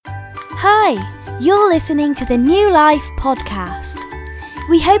Hi, you're listening to the New Life podcast.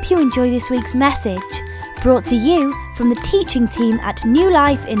 We hope you enjoy this week's message, brought to you from the teaching team at New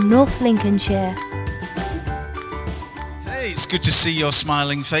Life in North Lincolnshire. Hey, it's good to see your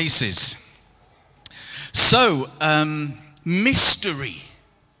smiling faces. So, mystery.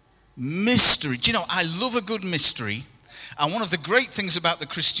 Do you know, I love a good mystery. And one of the great things about the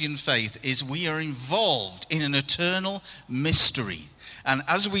Christian faith is we are involved in an eternal mystery. And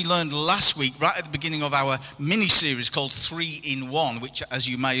as we learned last week, right at the beginning of our mini-series called 3 in 1, which, as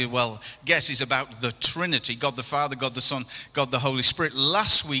you may well guess, is about the Trinity, God the Father, God the Son, God the Holy Spirit.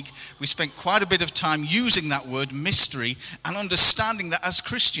 Last week, we spent quite a bit of time using that word mystery and understanding that as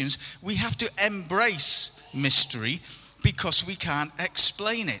Christians, we have to embrace mystery because we can't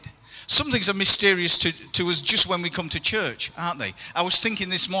explain it. Some things are mysterious to us just when we come to church, aren't they? I was thinking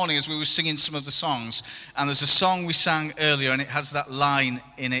this morning as we were singing some of the songs, and there's a song we sang earlier, and it has that line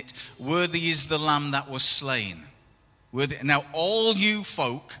in it, "Worthy is the Lamb that was slain." Now, all you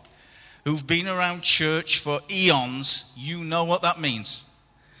folk who've been around church for eons, you know what that means.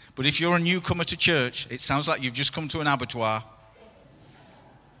 But if you're a newcomer to church, it sounds like you've just come to an abattoir.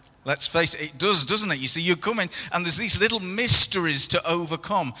 Let's face it, it does, doesn't it? You see, you come in and there's these little mysteries to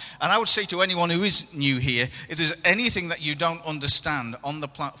overcome. And I would say to anyone who is new here, if there's anything that you don't understand on the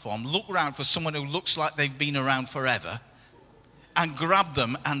platform, look around for someone who looks like they've been around forever and grab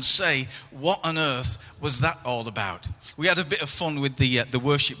them and say, what on earth was that all about? We had a bit of fun with the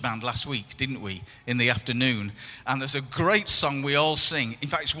worship band last week, didn't we, in the afternoon? And there's a great song we all sing. In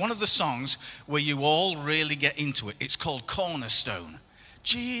fact, it's one of the songs where you all really get into it. It's called Cornerstone.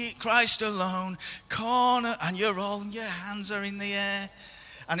 Christ alone, and your hands are in the air.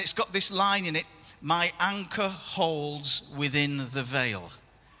 And it's got this line in it, my anchor holds within the veil.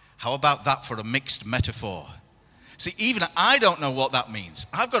 How about that for a mixed metaphor? See, even I don't know what that means.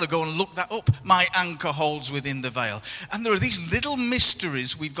 I've got to go and look that up. My anchor holds within the veil. And there are these little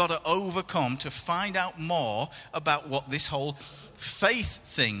mysteries we've got to overcome to find out more about what this whole faith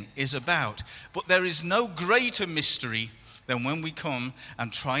thing is about. But there is no greater mystery than when we come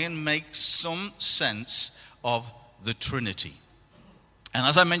and try and make some sense of the Trinity. And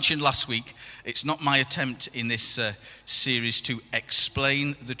as I mentioned last week, it's not my attempt in this series to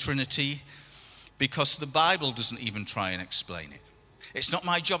explain the Trinity, because the Bible doesn't even try and explain it. It's not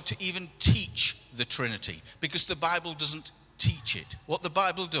my job to even teach the Trinity, because the Bible doesn't teach it. What the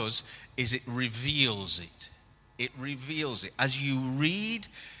Bible does is it reveals it. It reveals it. As you read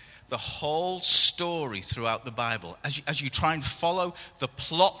the whole story throughout the Bible, as you try and follow the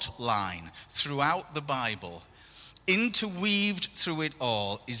plot line throughout the Bible, interweaved through it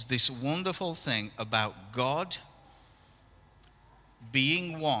all is this wonderful thing about God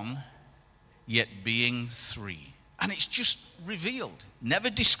being one, yet being three. And it's just revealed, never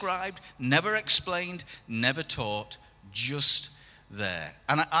described, never explained, never taught, just there.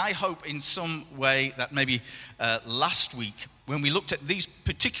 And I hope in some way that maybe last week, when we looked at these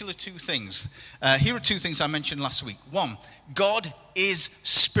particular two things, here are two things I mentioned last week. One, God is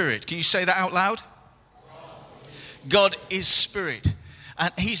spirit. Can you say that out loud? God is spirit.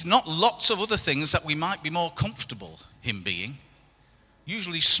 And he's not lots of other things that we might be more comfortable him being.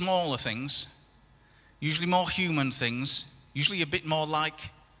 Usually smaller things, usually more human things, usually a bit more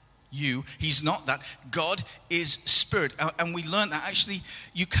like you. He's not that. God is spirit. And we learned that actually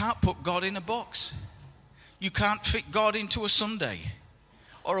you can't put God in a box. You can't fit God into a Sunday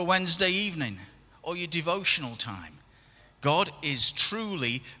or a Wednesday evening or your devotional time. God is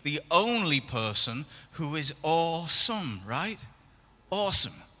truly the only person who is awesome, right?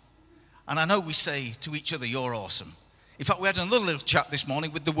 Awesome. And I know we say to each other, you're awesome. In fact, we had a little chat this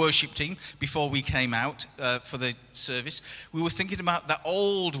morning with the worship team before we came out for the service. We were thinking about that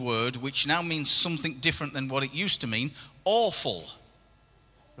old word, which now means something different than what it used to mean, awful.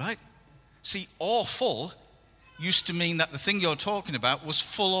 Right? See, awful used to mean that the thing you're talking about was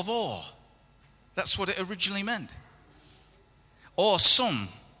full of awe. That's what it originally meant. Awesome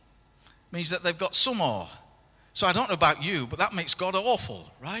means that they've got some awe. So I don't know about you, but that makes God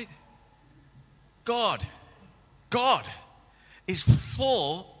awful, right? God is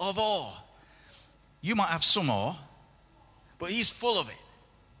full of awe. You might have some awe, but he's full of it.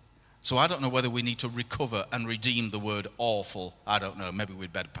 So I don't know whether we need to recover and redeem the word awful. I don't know. Maybe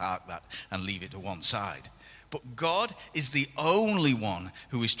we'd better park that and leave it to one side. But God is the only one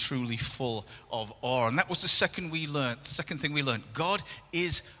who is truly full of awe. And that was the second thing we learned. God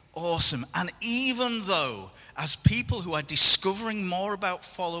is awesome. And even though, as people who are discovering more about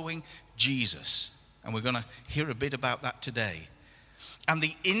following Jesus, and we're going to hear a bit about that today, and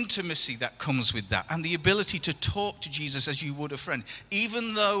the intimacy that comes with that, and the ability to talk to Jesus as you would a friend,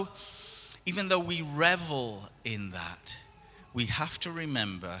 even though even though we revel in that, we have to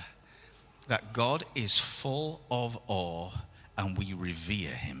remember that God is full of awe and we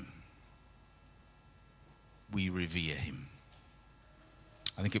revere him. We revere him.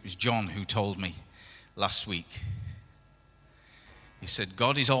 I think it was John who told me last week. He said,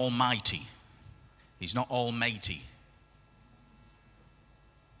 God is almighty. He's not almatey.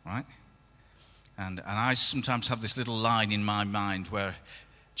 Right? And I sometimes have this little line in my mind where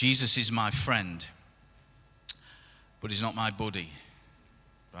Jesus is my friend, but he's not my buddy.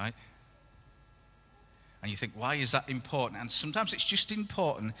 Right? And you think, why is that important? And sometimes it's just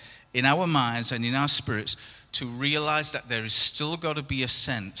important in our minds and in our spirits to realize that there is still got to be a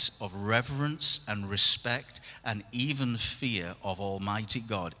sense of reverence and respect and even fear of Almighty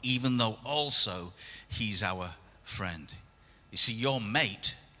God, even though also he's our friend. You see, your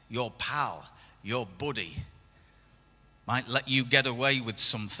mate, your pal, your buddy might let you get away with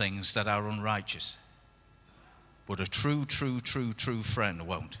some things that are unrighteous, but a true friend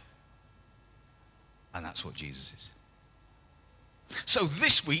won't. And that's what Jesus is. So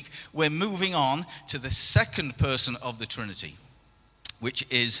this week, we're moving on to the second person of the Trinity, which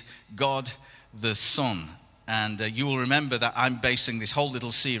is God the Son. And you will remember that I'm basing this whole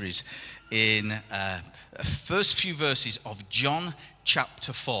little series in the first few verses of John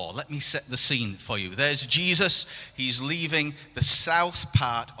chapter 4. Let me set the scene for you. There's Jesus. He's leaving the south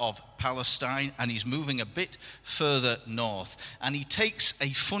part of Palestine and he's moving a bit further north. And he takes a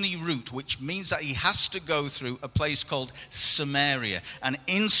funny route, which means that he has to go through a place called Samaria. And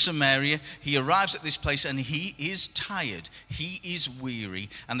in Samaria, he arrives at this place and he is tired. He is weary.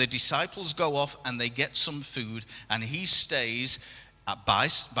 And the disciples go off and they get some food. And he stays by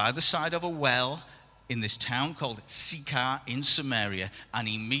the side of a well in this town called Sychar in Samaria, and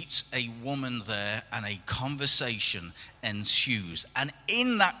he meets a woman there, and a conversation ensues. And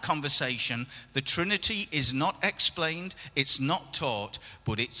in that conversation, the Trinity is not explained, it's not taught,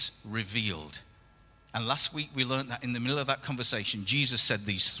 but it's revealed. And last week we learned that in the middle of that conversation, Jesus said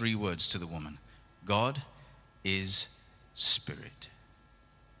these three words to the woman: God is spirit.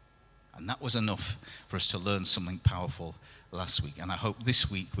 And that was enough for us to learn something powerful last week, and I hope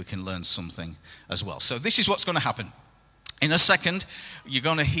this week we can learn something as well. So this is what's going to happen. In a second, you're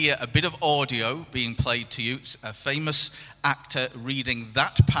going to hear a bit of audio being played to you. It's a famous actor reading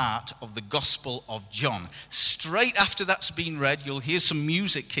that part of the Gospel of John. Straight after that's been read, you'll hear some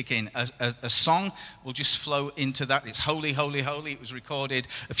music kick in. A song will just flow into that. It's Holy, Holy, Holy. It was recorded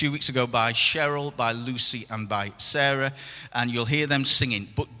a few weeks ago by Cheryl, by Lucy, and by Sarah, and you'll hear them singing.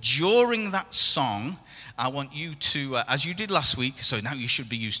 But during that song, I want you to, as you did last week, so now you should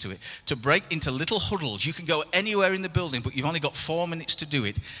be used to it, to break into little huddles. You can go anywhere in the building, but you've only got 4 minutes to do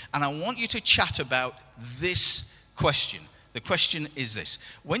it. And I want you to chat about this question. The question is this: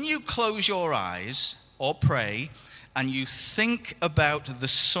 when you close your eyes or pray and you think about the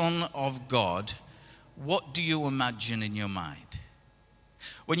Son of God, what do you imagine in your mind?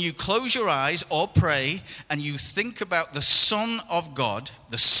 When you close your eyes or pray and you think about the Son of God,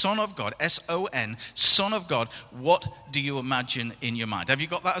 S-O-N, Son of God, what do you imagine in your mind? Have you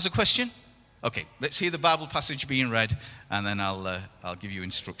got that as a question? Okay, let's hear the Bible passage being read, and then I'll give you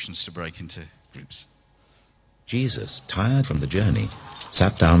instructions to break into groups. Jesus, tired from the journey,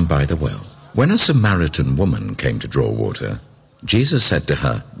 sat down by the well. When a Samaritan woman came to draw water, Jesus said to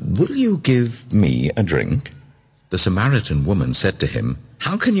her, "Will you give me a drink?" The Samaritan woman said to him,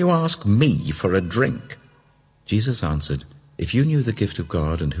 "How can you ask me for a drink?" Jesus answered, "If you knew the gift of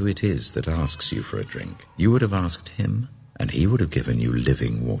God and who it is that asks you for a drink, you would have asked him, and he would have given you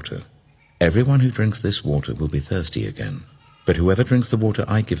living water. Everyone who drinks this water will be thirsty again, but whoever drinks the water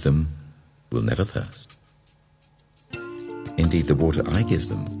I give them will never thirst. Indeed, the water I give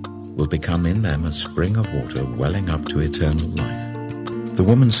them will become in them a spring of water welling up to eternal life." The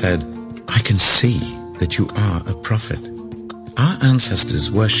woman said, "I can see that you are a prophet. Our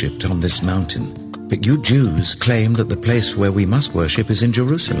ancestors worshipped on this mountain, but you Jews claim that the place where we must worship is in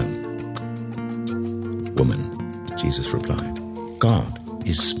Jerusalem." "Woman," Jesus replied, "God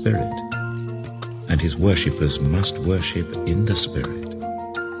is spirit, and his worshippers must worship in the spirit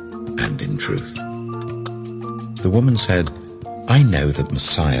and in truth." The woman said, "I know that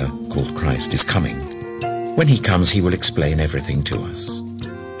Messiah, called Christ, is coming. When he comes, he will explain everything to us."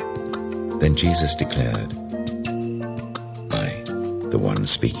 Then Jesus declared, "I, the one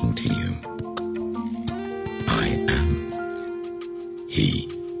speaking to you, I am he."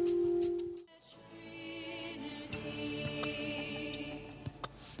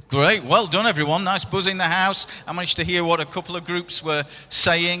 Great. Well done, everyone. Nice buzz in the house. I managed to hear what a couple of groups were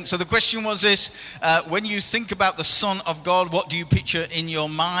saying. So the question was this. When you think about the Son of God, what do you picture in your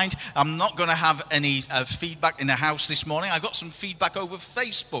mind? I'm not going to have any feedback in the house this morning. I got some feedback over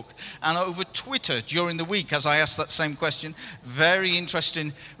Facebook and over Twitter during the week as I asked that same question. Very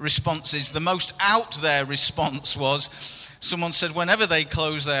interesting responses. The most out there response was, someone said whenever they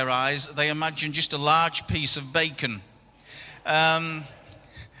close their eyes, they imagine just a large piece of bacon.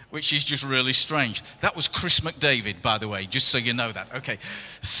 Which is just really strange. That was Chris McDavid, by the way, just so you know that. Okay.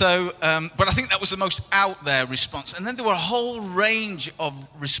 So, but I think that was the most out there response. And then there were a whole range of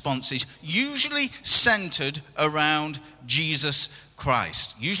responses, usually centered around Jesus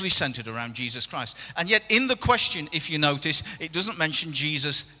Christ. Usually centered around Jesus Christ. And yet in the question, if you notice, it doesn't mention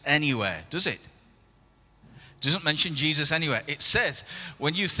Jesus anywhere, does it? Doesn't mention Jesus anywhere. It says,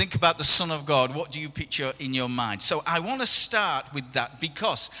 when you think about the Son of God, what do you picture in your mind? So I want to start with that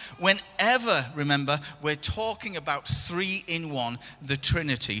because whenever, remember, we're talking about 3 in 1, the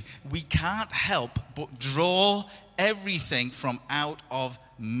Trinity, we can't help but draw everything from out of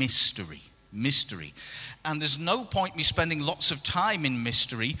mystery. Mystery. And there's no point me spending lots of time in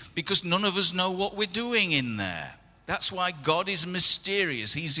mystery because none of us know what we're doing in there. That's why God is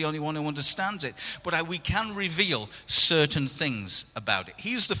mysterious. He's the only one who understands it. But we can reveal certain things about it.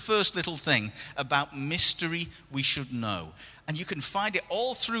 Here's the first little thing about mystery we should know. And you can find it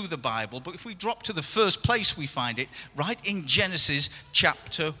all through the Bible. But if we drop to the first place we find it, right in Genesis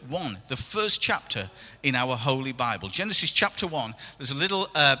chapter 1. The first chapter in our Holy Bible. Genesis chapter 1. There's a little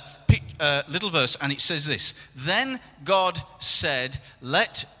verse and it says this. Then God said,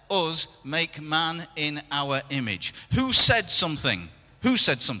 let us make man in our image. Who said something? Who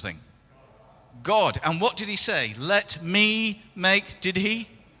said something? God. And what did he say? Let me make, did he?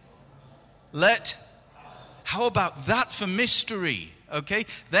 How about that for mystery? Okay,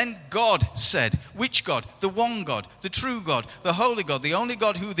 then God said, which God? The one God, the true God, the holy God, the only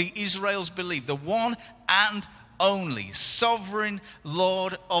God who the Israelites believe, the one and only sovereign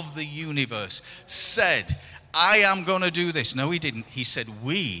Lord of the universe, said, I am going to do this. No, he didn't. He said,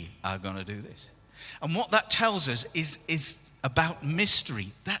 we are going to do this. And what that tells us is about mystery,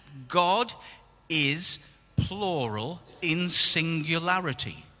 that God is plural in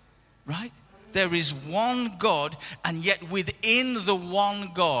singularity, right? There is one God, and yet within the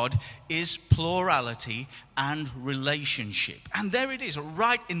one God is plurality and relationship. And there it is,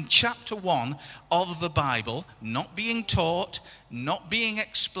 right in chapter 1 of the Bible, not being taught, not being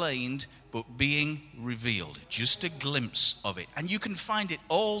explained, but being revealed. Just a glimpse of it. And you can find it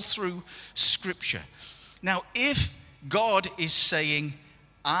all through Scripture. Now, if God is saying,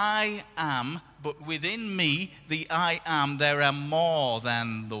 I am, but within me, the I am, there are more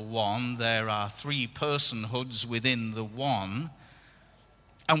than the one. There are 3 personhoods within the one.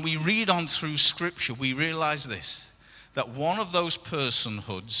 And we read on through Scripture, we realize this, that one of those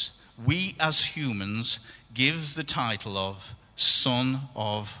personhoods, we as humans, gives the title of Son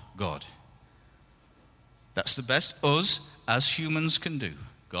of God. That's the best us as humans can do.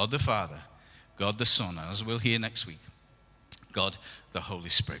 God the Father, God the Son, and as we'll hear next week, God the Holy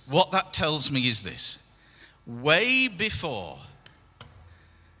Spirit. What that tells me is this. Way before,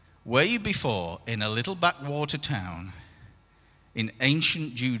 in a little backwater town in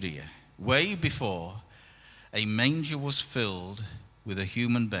ancient Judea, way before a manger was filled with a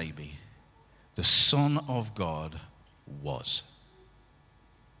human baby, the Son of God was.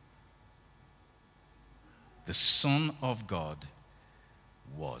 The Son of God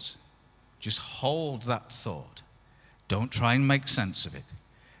was. Just hold that thought. Don't try and make sense of it.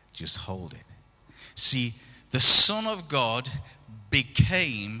 Just hold it. See, the Son of God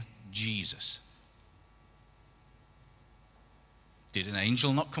became Jesus. Did an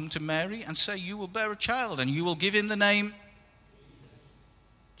angel not come to Mary and say, you will bear a child and you will give him the name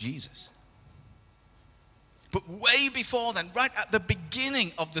Jesus? But way before then, right at the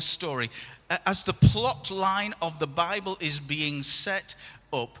beginning of the story, as the plot line of the Bible is being set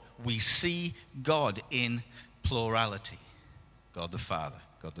up, we see God in plurality. God the Father,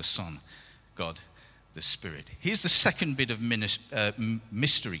 God the Son, God the Spirit. Here's the second bit of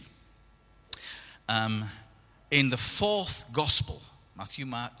mystery. In the 4th Gospel, Matthew,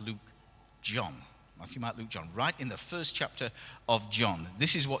 Mark, Luke, John. Matthew, Mark, Luke, John. Right in the first chapter of John.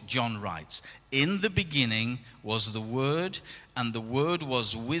 This is what John writes. In the beginning was the Word, and the Word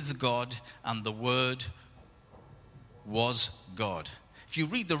was with God, and the Word was God. If you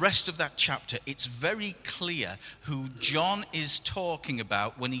read the rest of that chapter, it's very clear who John is talking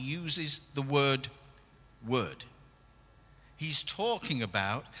about when he uses the word word. He's talking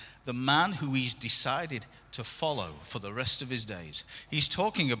about the man who he's decided to follow for the rest of his days. He's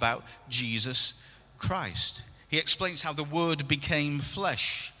talking about Jesus Christ. He explains how the Word became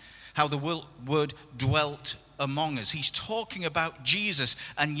flesh, how the Word dwelt among us. He's talking about Jesus,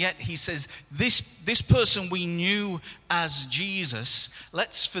 and yet he says, this person we knew as Jesus,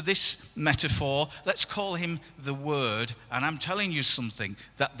 for this metaphor, let's call him the Word. And I'm telling you something,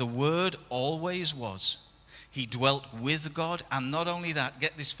 that the Word always was. He dwelt with God, and not only that,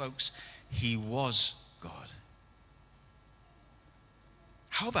 get this, folks, he was God.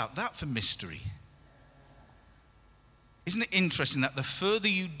 How about that for mystery? Isn't it interesting that the further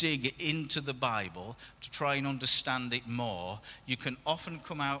you dig into the Bible to try and understand it more, you can often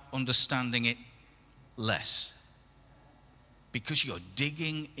come out understanding it less, because you're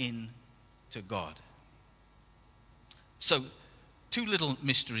digging into God. So, two little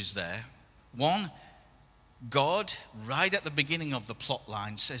mysteries there. One, God, right at the beginning of the plot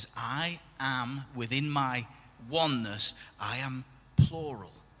line, says, I am, within my oneness, I am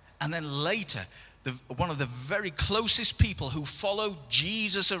plural. And then later, one of the very closest people who followed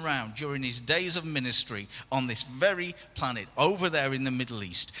Jesus around during his days of ministry on this very planet over there in the Middle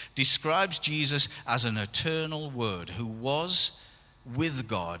East describes Jesus as an eternal Word who was with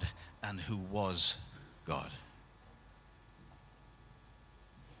God and who was God.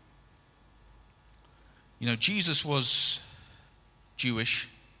 You know, Jesus was Jewish,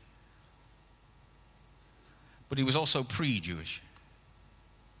 but he was also pre-Jewish,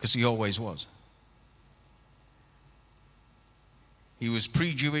 because he always was. He was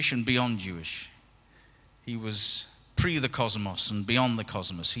pre-Jewish and beyond Jewish. He was pre the cosmos and beyond the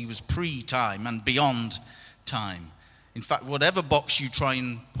cosmos. He was pre-time and beyond time. In fact, whatever box you try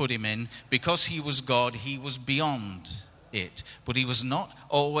and put him in, because he was God, he was beyond it. But he was not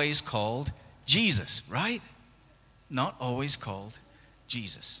always called Jesus, right? Not always called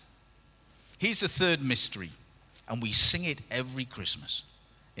Jesus. Here's the third mystery, and we sing it every Christmas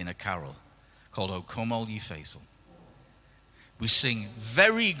in a carol called O Come All Ye Faithful. We sing,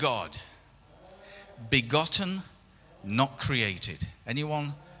 very God, begotten, not created.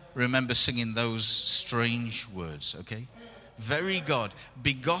 Anyone remember singing those strange words, okay? Very God,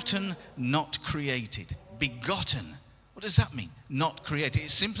 begotten, not created. Begotten. What does that mean? Not created.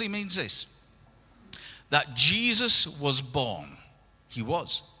 It simply means this, that Jesus was born. He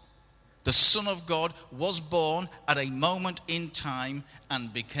was. The Son of God was born at a moment in time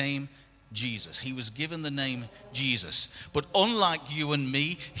and became Jesus. He was given the name Jesus. But unlike you and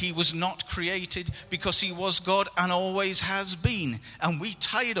me, he was not created, because he was God and always has been. And we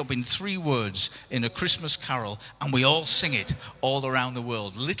tie it up in 3 words in a Christmas carol, and we all sing it all around the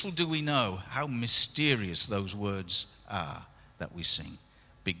world. Little do we know how mysterious those words are that we sing.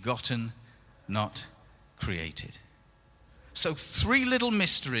 Begotten, not created. So 3 little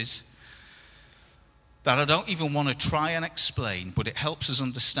mysteries that I don't even want to try and explain, but it helps us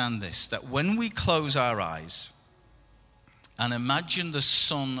understand this, that when we close our eyes and imagine the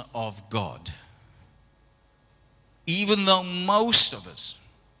Son of God, even though most of us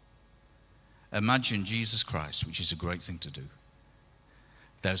imagine Jesus Christ, which is a great thing to do,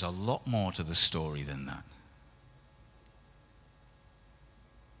 there's a lot more to the story than that.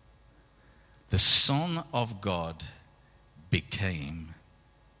 The Son of God became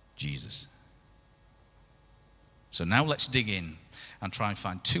Jesus. So now let's dig in and try and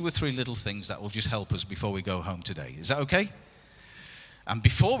find 2 or 3 little things that will just help us before we go home today. Is that okay? And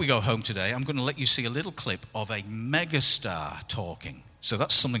before we go home today, I'm going to let you see a little clip of a megastar talking. So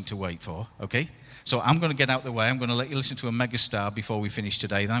that's something to wait for, okay? So I'm going to get out the way. I'm going to let you listen to a megastar before we finish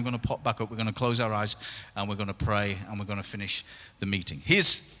today. Then I'm going to pop back up. We're going to close our eyes and we're going to pray and we're going to finish the meeting.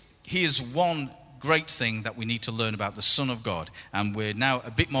 Here's one great thing that we need to learn about the Son of God, and we're now a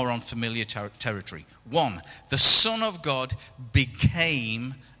bit more on familiar territory. 1, the Son of God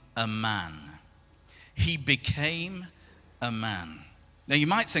became a man. He became a man. Now you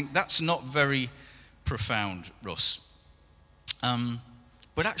might think that's not very profound, Russ,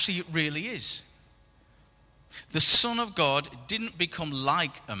 but actually it really is. The Son of God didn't become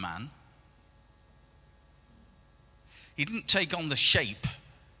like a man. He didn't take on the shape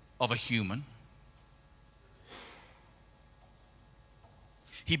of a human.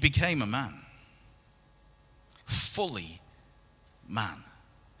 He became a man, fully man,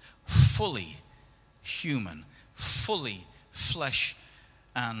 fully human, fully flesh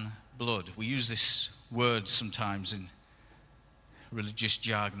and blood. We use this word sometimes in religious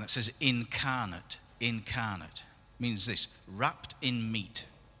jargon that says incarnate. Incarnate means this, wrapped in meat,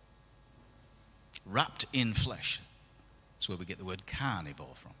 wrapped in flesh. That's where we get the word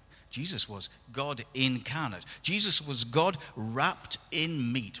carnivore from. Jesus was God incarnate. Jesus was God wrapped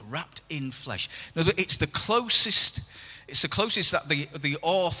in meat, wrapped in flesh. Now, it's the closest that the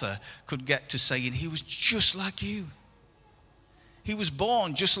author could get to saying he was just like you. He was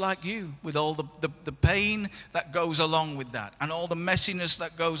born just like you, with all the pain that goes along with that and all the messiness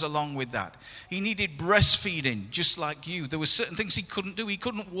that goes along with that. He needed breastfeeding just like you. There were certain things he couldn't do. He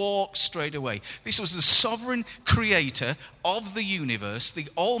couldn't walk straight away. This was the sovereign creator of the universe, the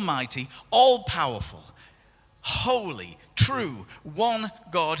almighty, all-powerful, holy, true, one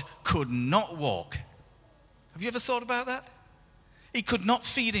God could not walk. Have you ever thought about that? He could not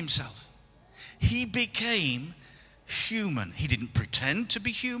feed himself. He became human. He didn't pretend to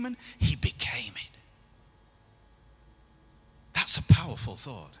be human. He became it. That's a powerful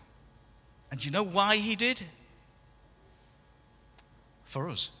thought. And do you know why he did? For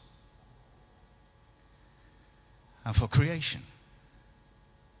us. And for creation.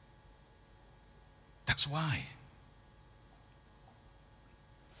 That's why.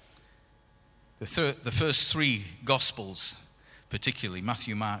 The first three Gospels, particularly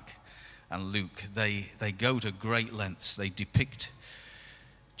Matthew, Mark, and Luke, they go to great lengths. They depict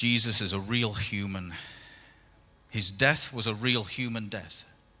Jesus as a real human. His death was a real human death.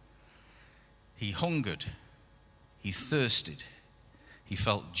 He hungered. He thirsted. He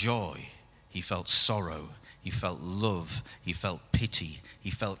felt joy. He felt sorrow. He felt love. He felt pity.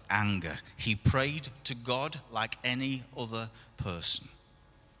 He felt anger. He prayed to God like any other person.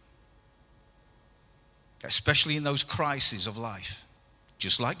 Especially in those crises of life,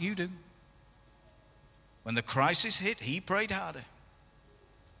 just like you do. When the crisis hit, he prayed harder.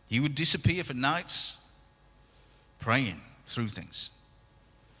 He would disappear for nights praying through things.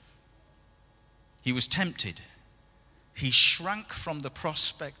 He was tempted. He shrank from the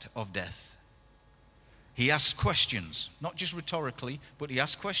prospect of death. He asked questions, not just rhetorically, but he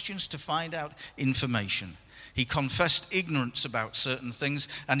asked questions to find out information. He confessed ignorance about certain things,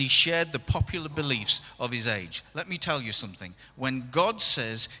 and he shared the popular beliefs of his age. Let me tell you something. When God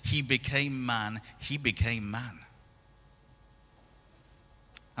says he became man, he became man.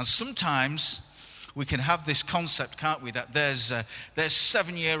 And sometimes we can have this concept, can't we, that there's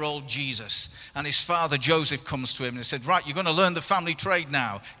 7-year-old Jesus, and his father Joseph comes to him and he said, right, you're going to learn the family trade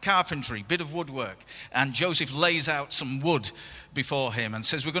now, carpentry, bit of woodwork. And Joseph lays out some wood before him and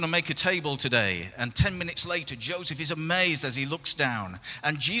says, we're going to make a table today. And 10 minutes later, Joseph is amazed as he looks down.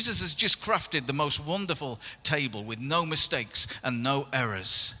 And Jesus has just crafted the most wonderful table with no mistakes and no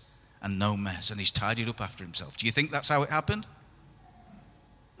errors and no mess. And he's tidied up after himself. Do you think that's how it happened?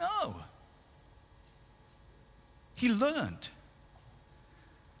 No. He learned.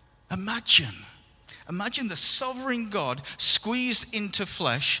 Imagine the sovereign God squeezed into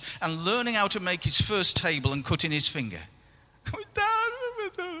flesh and learning how to make his first table and cutting his finger.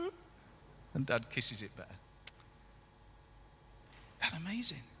 And Dad kisses it better. That's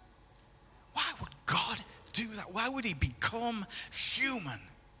amazing. Why would God do that? Why would he become human?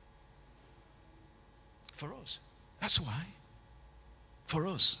 For us. That's why. For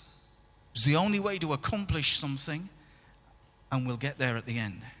us. It's the only way to accomplish something, and we'll get there at the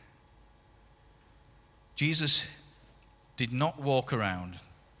end. Jesus did not walk around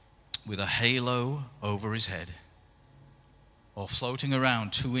with a halo over his head or floating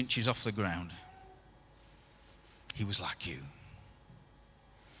around 2 inches off the ground. He was like you.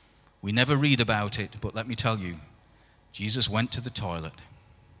 We never read about it, but let me tell you, Jesus went to the toilet.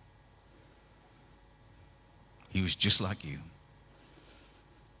 He was just like you.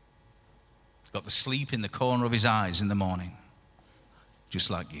 Got the sleep in the corner of his eyes in the morning, just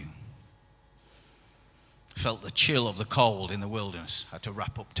like you. Felt the chill of the cold in the wilderness, had to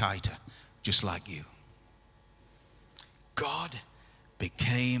wrap up tighter, just like you. God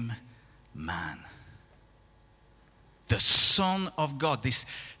became man. The Son of God, this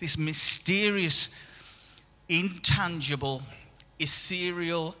mysterious, intangible,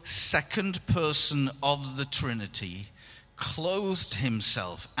 ethereal second person of the Trinity, clothed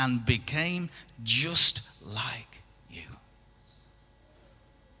himself and became just like you.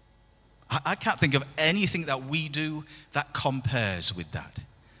 I can't think of anything that we do that compares with that.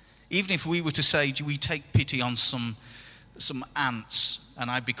 Even if we were to say, we take pity on some ants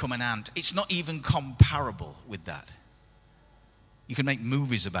and I become an ant, it's not even comparable with that. You can make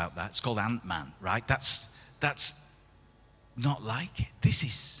movies about that. It's called Ant-Man, right? That's not like it. This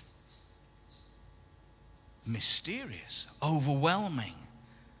is mysterious, overwhelming,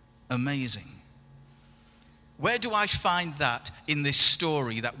 amazing. Where do I find that in this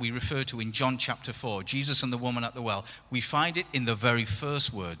story that we refer to in John chapter 4, Jesus and the woman at the well? We find it in the very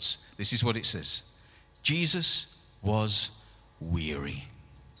first words. This is what it says. Jesus was weary.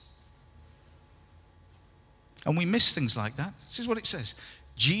 And we miss things like that. This is what it says.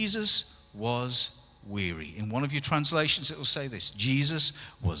 Jesus was weary. In one of your translations, it will say this. Jesus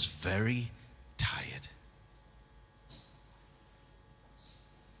was very tired.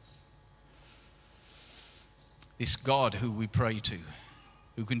 This God who we pray to,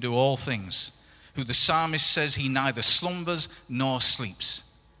 who can do all things, who the psalmist says he neither slumbers nor sleeps.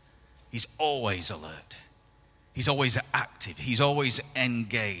 He's always alert. He's always active. He's always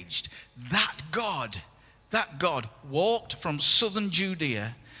engaged. That God walked from southern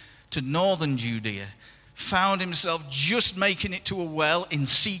Judea to northern Judea, found himself just making it to a well in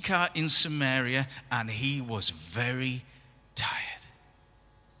Sychar in Samaria, and he was very tired.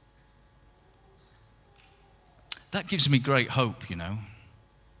 That gives me great hope, you know.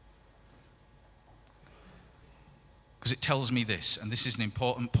 Because it tells me this, and this is an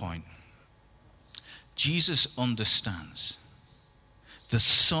important point. Jesus understands. The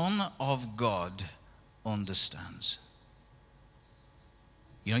Son of God understands.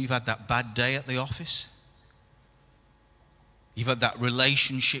 You know, you've had that bad day at the office. You've had that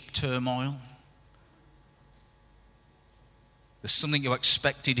relationship turmoil. There's something you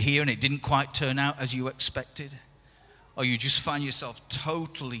expected here and it didn't quite turn out as you expected. Or you just find yourself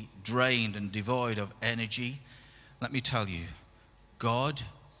totally drained and devoid of energy. Let me tell you, God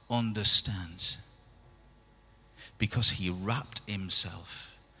understands. Because he wrapped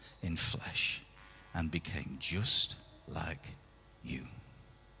himself in flesh and became just like you.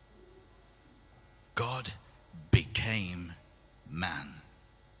 God became man.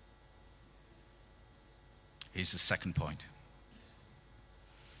 Here's the second point.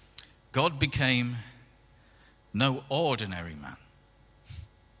 God became no ordinary man.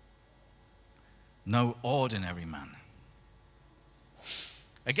 No ordinary man.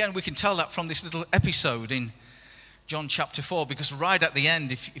 Again, we can tell that from this little episode in John chapter 4, because right at the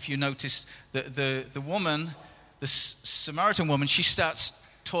end, if you notice, the woman, the Samaritan woman, she starts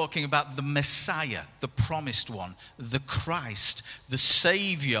talking about the Messiah, the promised one, the Christ, the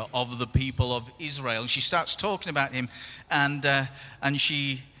Savior of the people of Israel. And she starts talking about him, and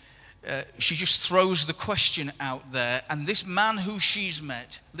she just throws the question out there. And this man who she's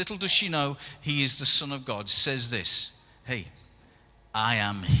met, little does she know, he is the Son of God, says this, hey, I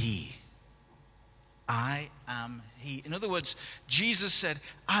am he. I am he. In other words, Jesus said,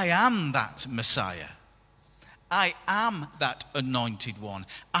 I am that Messiah. I am that anointed one.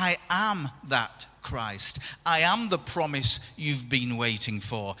 I am that Christ. I am the promise you've been waiting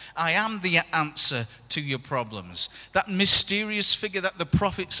for. I am the answer to your problems. That mysterious figure that the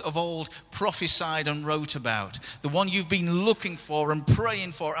prophets of old prophesied and wrote about. The one you've been looking for and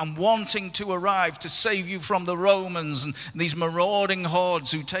praying for and wanting to arrive to save you from the Romans and these marauding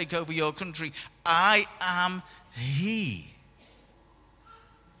hordes who take over your country. I am he.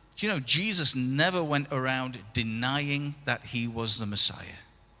 You know, Jesus never went around denying that he was the Messiah.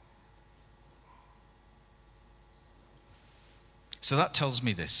 So that tells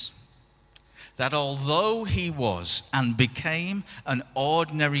me this, that although he was and became an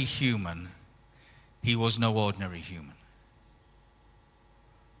ordinary human, he was no ordinary human.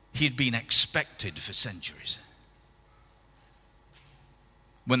 He'd been expected for centuries.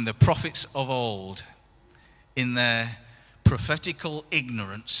 When the prophets of old, in their prophetical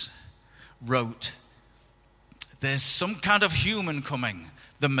ignorance, wrote, there's some kind of human coming,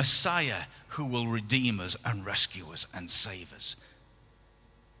 the Messiah who will redeem us and rescue us and save us.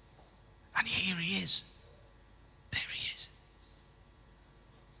 And here he is. There he is.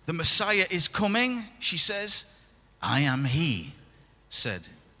 The Messiah is coming, she says. I am he, said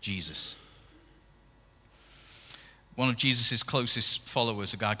Jesus. One of Jesus' closest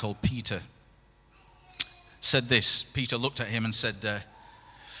followers, a guy called Peter, said this. Peter looked at him and said,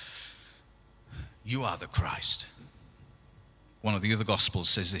 you are the Christ. One of the other Gospels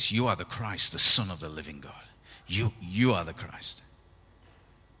says this, you are the Christ, the Son of the living God. You are the Christ.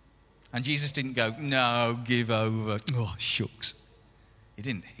 And Jesus didn't go, no, give over. Oh, shucks. He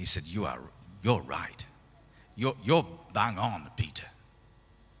didn't. He said, you're right. You're bang on, Peter.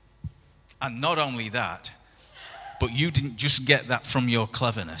 And not only that, but you didn't just get that from your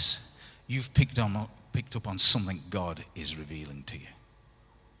cleverness. You've picked up on something God is revealing to you.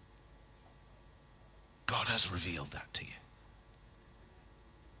 God has revealed that to you.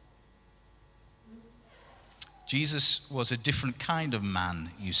 Jesus was a different kind of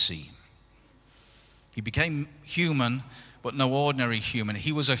man, you see. He became human, but no ordinary human.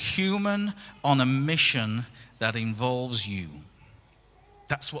 He was a human on a mission that involves you.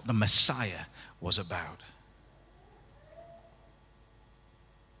 That's what the Messiah was about.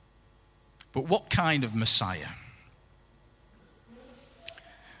 But what kind of Messiah?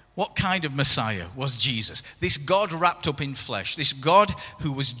 What kind of Messiah was Jesus? This God wrapped up in flesh, this God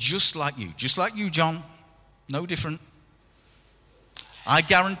who was just like you, John, no different. I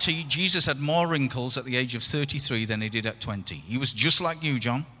guarantee Jesus had more wrinkles at the age of 33 than he did at 20. He was just like you,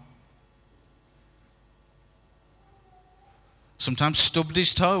 John. Sometimes stubbed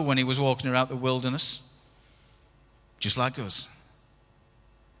his toe when he was walking around the wilderness, just like us.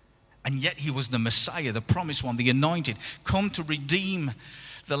 And yet he was the Messiah, the promised one, the anointed, come to redeem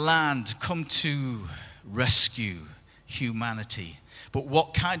the land, come to rescue humanity. But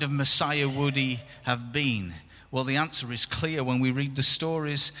what kind of Messiah would he have been? Well, the answer is clear when we read the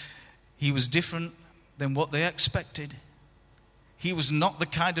stories. He was different than what they expected. He was not the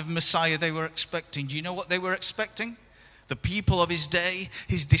kind of Messiah they were expecting. Do you know what they were expecting? The people of his day,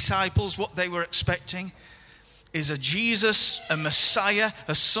 his disciples, what they were expecting is a Jesus, a Messiah,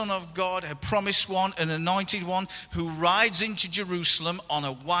 a Son of God, a promised one, an anointed one, who rides into Jerusalem on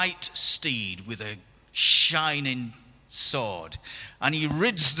a white steed with a shining sword. And he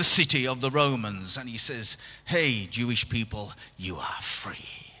rids the city of the Romans and he says, hey, Jewish people, you are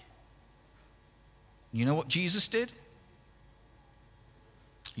free. You know what Jesus did?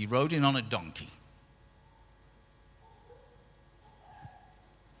 He rode in on a donkey.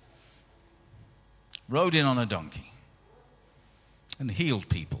 Rode in on a donkey and healed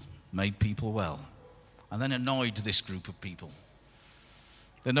people, made people well, and then annoyed this group of people.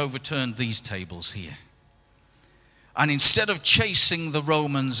 Then overturned these tables here. And instead of chasing the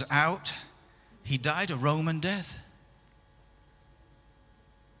Romans out, he died a Roman death.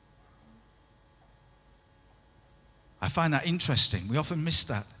 I find that interesting. We often miss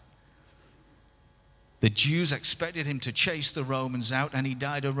that. The Jews expected him to chase the Romans out, and he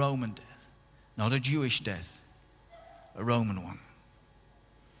died a Roman death. Not a Jewish death, a Roman one.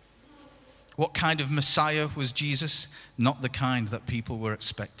 What kind of Messiah was Jesus? Not the kind that people were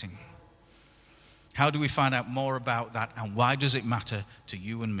expecting. How do we find out more about that, and why does it matter to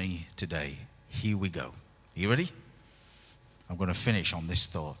you and me today? Here we go. Are you ready? I'm going to finish on this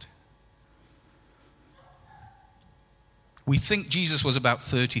thought. We think Jesus was about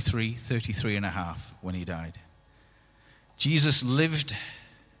 33 and a half when he died. Jesus lived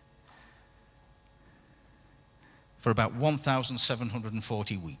for about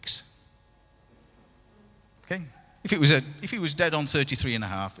 1,740 weeks. Okay? If he was dead on 33 and a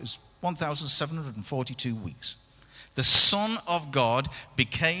half, it was 1,742 weeks. The Son of God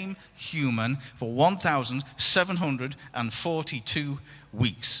became human for 1,742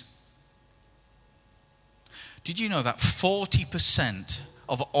 weeks. Did you know that 40%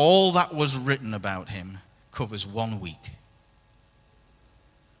 of all that was written about him covers 1 week?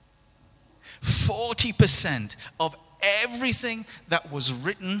 40% of everything that was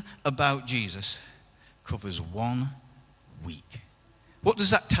written about Jesus covers 1 week. What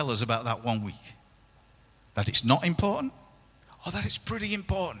does that tell us about that 1 week? That it's not important? Or that it's pretty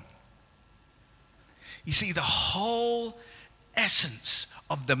important? You see, the whole essence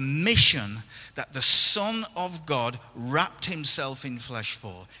of the mission that the Son of God wrapped himself in flesh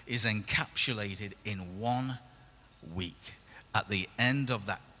for is encapsulated in 1 week at the end of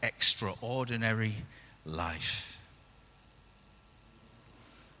that extraordinary life.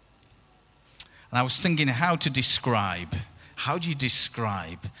 And I was thinking how do you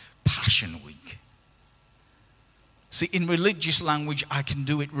describe Passion Week? See, in religious language, I can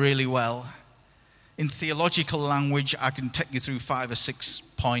do it really well. In theological language, I can take you through 5 or 6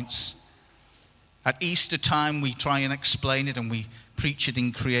 points. At Easter time, we try and explain it and we preach it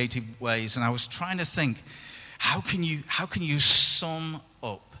in creative ways. And I was trying to think, how can you sum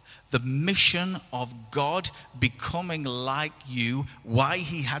up the mission of God becoming like you, why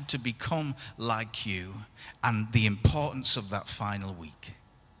he had to become like you, and the importance of that final week?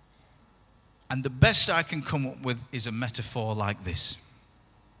 And the best I can come up with is a metaphor like this.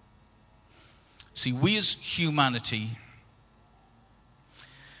 See, we as humanity,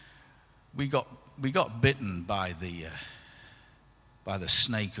 we got bitten by the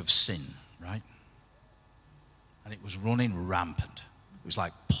snake of sin, right? And it was running rampant. It was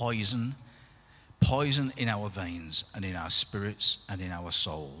like poison in our veins and in our spirits and in our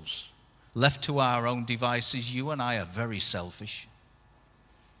souls. Left to our own devices, you and I are very selfish.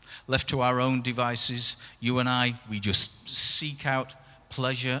 Left to our own devices, you and I, we just seek out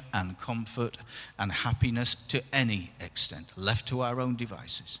pleasure and comfort and happiness to any extent. Left to our own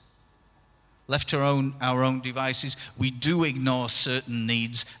devices. Left to our own devices, we do ignore certain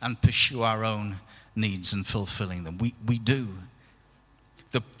needs and pursue our own needs and fulfilling them. We do.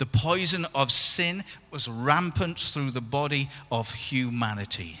 The poison of sin was rampant through the body of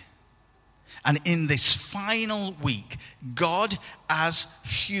humanity. And in this final week, God as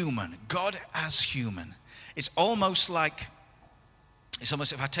human, it's almost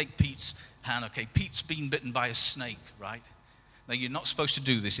if I take Pete's hand, okay, Pete's been bitten by a snake, right? Now, you're not supposed to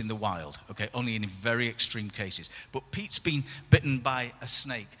do this in the wild, okay, only in very extreme cases. But Pete's been bitten by a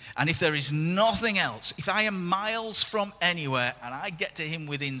snake. And if there is nothing else, if I am miles from anywhere and I get to him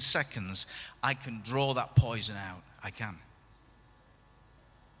within seconds, I can draw that poison out. I can.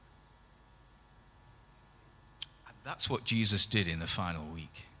 And that's what Jesus did in the final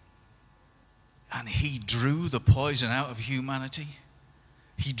week. And he drew the poison out of humanity.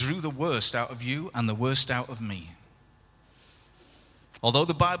 He drew the worst out of you and the worst out of me. Although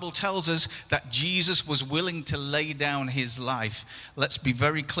the Bible tells us that Jesus was willing to lay down his life, let's be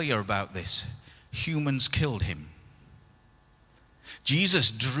very clear about this. Humans killed him.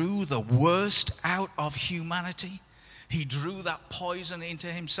 Jesus drew the worst out of humanity. He drew that poison into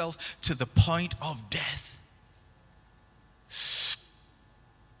himself to the point of death.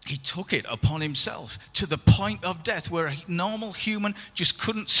 He took it upon himself to the point of death where a normal human just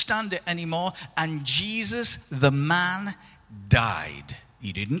couldn't stand it anymore. And Jesus, the man, died.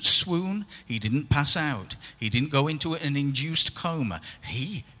 He didn't swoon. He didn't pass out. He didn't go into an induced coma.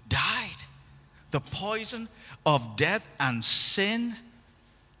 He died. The poison of death and sin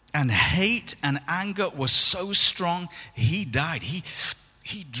and hate and anger was so strong, he died.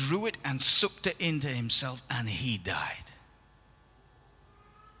 He drew it and sucked it into himself, and he died.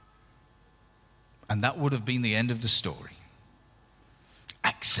 And that would have been the end of the story.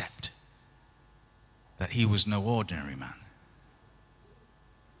 Except that he was no ordinary man.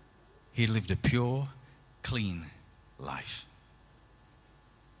 He lived a pure, clean life.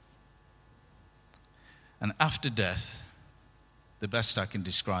 And after death, the best I can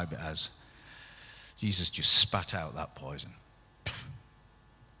describe it as, Jesus just spat out that poison.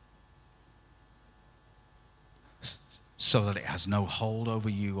 So that it has no hold over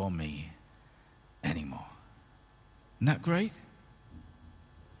you or me anymore. Isn't that great?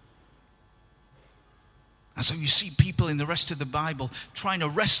 And so you see people in the rest of the Bible trying to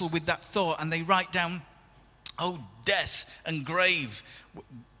wrestle with that thought, and they write down, oh, death and grave,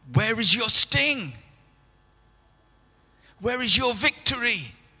 where is your sting? Where is your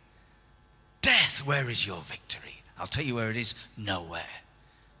victory? Death, where is your victory? I'll tell you where it is, nowhere.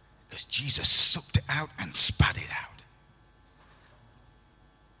 Because Jesus sucked it out and spat it out.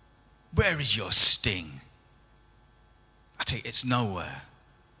 Where is your sting? I tell you, it's nowhere.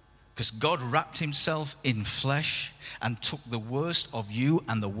 Because God wrapped himself in flesh and took the worst of you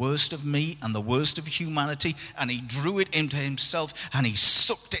and the worst of me and the worst of humanity, and he drew it into himself and he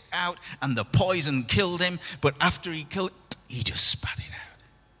sucked it out, and the poison killed him. But after he killed it, he just spat it out.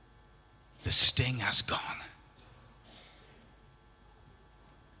 The sting has gone.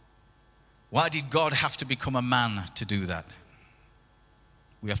 Why did God have to become a man to do that?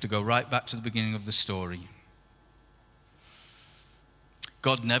 We have to go right back to the beginning of the story.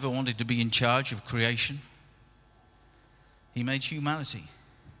 God never wanted to be in charge of creation. He made humanity.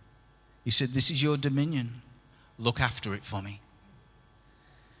 He said, this is your dominion. Look after it for me.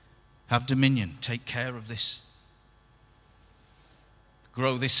 Have dominion. Take care of this.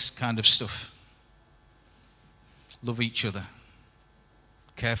 Grow this kind of stuff. Love each other.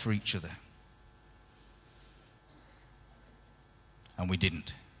 Care for each other. And we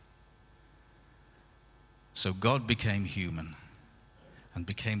didn't. So God became human and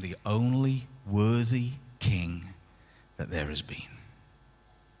became the only worthy king that there has been.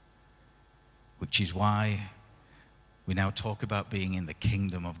 Which is why we now talk about being in the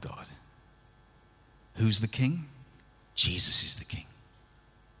kingdom of God. Who's the king? Jesus is the king.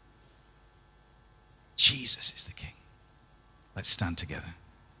 Jesus is the king. Let's stand together.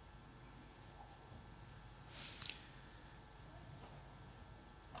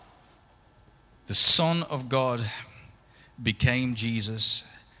 The Son of God became Jesus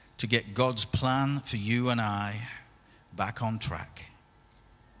to get God's plan for you and I back on track.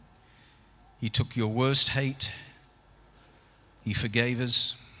 He took your worst hate. He forgave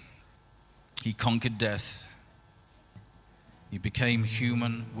us. He conquered death. He became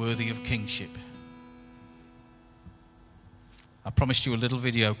human, worthy of kingship. I promised you a little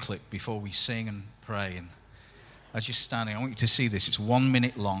video clip before we sing and pray. And as you're standing, I want you to see this. It's 1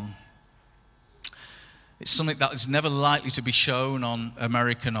 minute long. It's something that is never likely to be shown on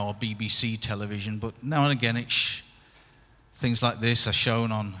American or BBC television, but now and again things like this are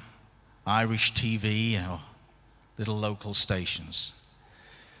shown on Irish TV or little local stations.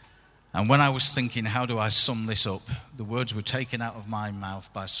 And when I was thinking, how do I sum this up, the words were taken out of my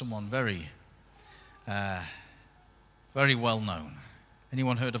mouth by someone very, very well known.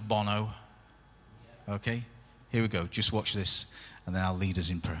 Anyone heard of Bono? Okay? Here we go. Just watch this, and then I'll lead us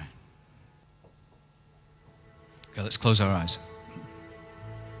in prayer. Okay, let's close our eyes.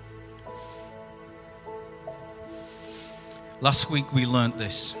 Last week we learnt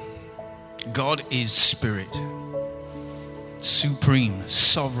this. God is spirit. Supreme,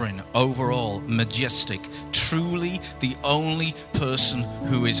 sovereign, overall, majestic, truly the only person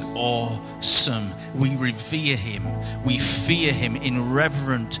who is awesome. We revere him. We fear him in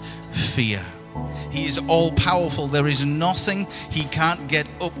reverent fear. He is all-powerful. There is nothing he can't get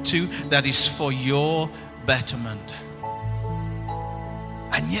up to that is for your betterment.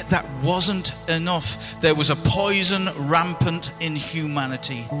 And yet that wasn't enough. There was a poison rampant in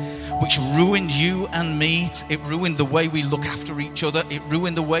humanity which ruined you and me. It ruined the way we look after each other. It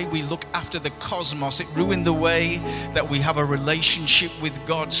ruined the way we look after the cosmos. It ruined the way that we have a relationship with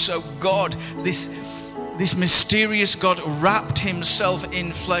God. So God, this mysterious God, wrapped himself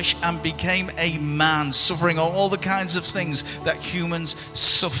in flesh and became a man, suffering all the kinds of things that humans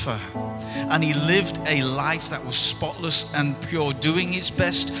suffer. And he lived a life that was spotless and pure, doing his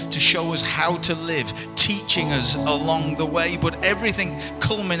best to show us how to live, teaching us along the way. But everything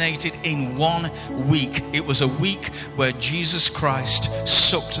culminated in 1 week. It was a week where Jesus Christ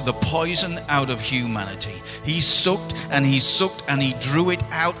sucked the poison out of humanity. He sucked and he sucked and he drew it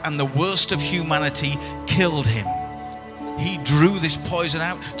out, and the worst of humanity killed him. He drew this poison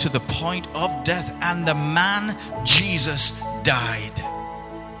out to the point of death, and the man Jesus died.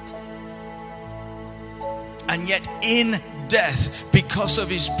 And yet in death, because of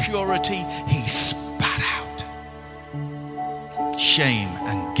his purity, he spat out shame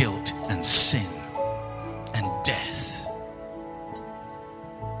and guilt and sin and death.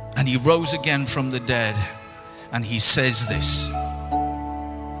 And he rose again from the dead, and he says this: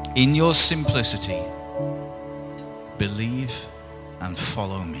 in your simplicity, believe and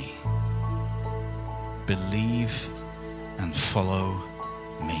follow me. Believe and follow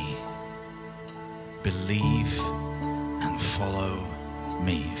me. Believe and follow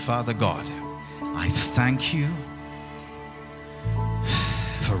me. Father God, I thank you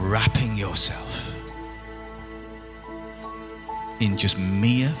for wrapping yourself in just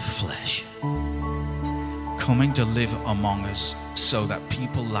mere flesh, coming to live among us so that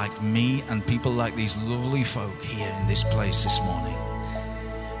people like me and people like these lovely folk here in this place this morning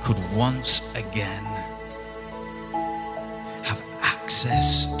could once again have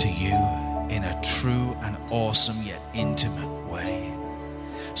access to you in a true and awesome yet intimate way,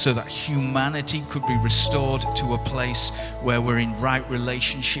 so that humanity could be restored to a place where we're in right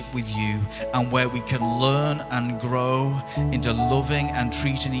relationship with you, and where we can learn and grow into loving and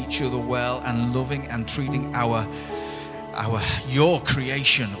treating each other well, and loving and treating your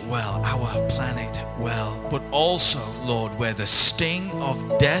creation well, our planet well, but also, Lord, where the sting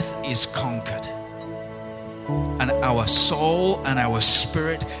of death is conquered, and our soul and our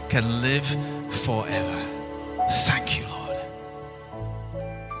spirit can live forever. Thank you, Lord.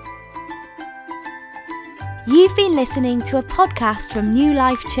 You've been listening to a podcast from New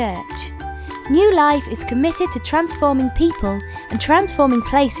Life Church. New Life is committed to transforming people and transforming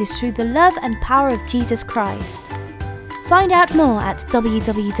places through the love and power of Jesus Christ. Find out more at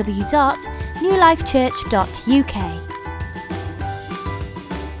www.newlifechurch.uk.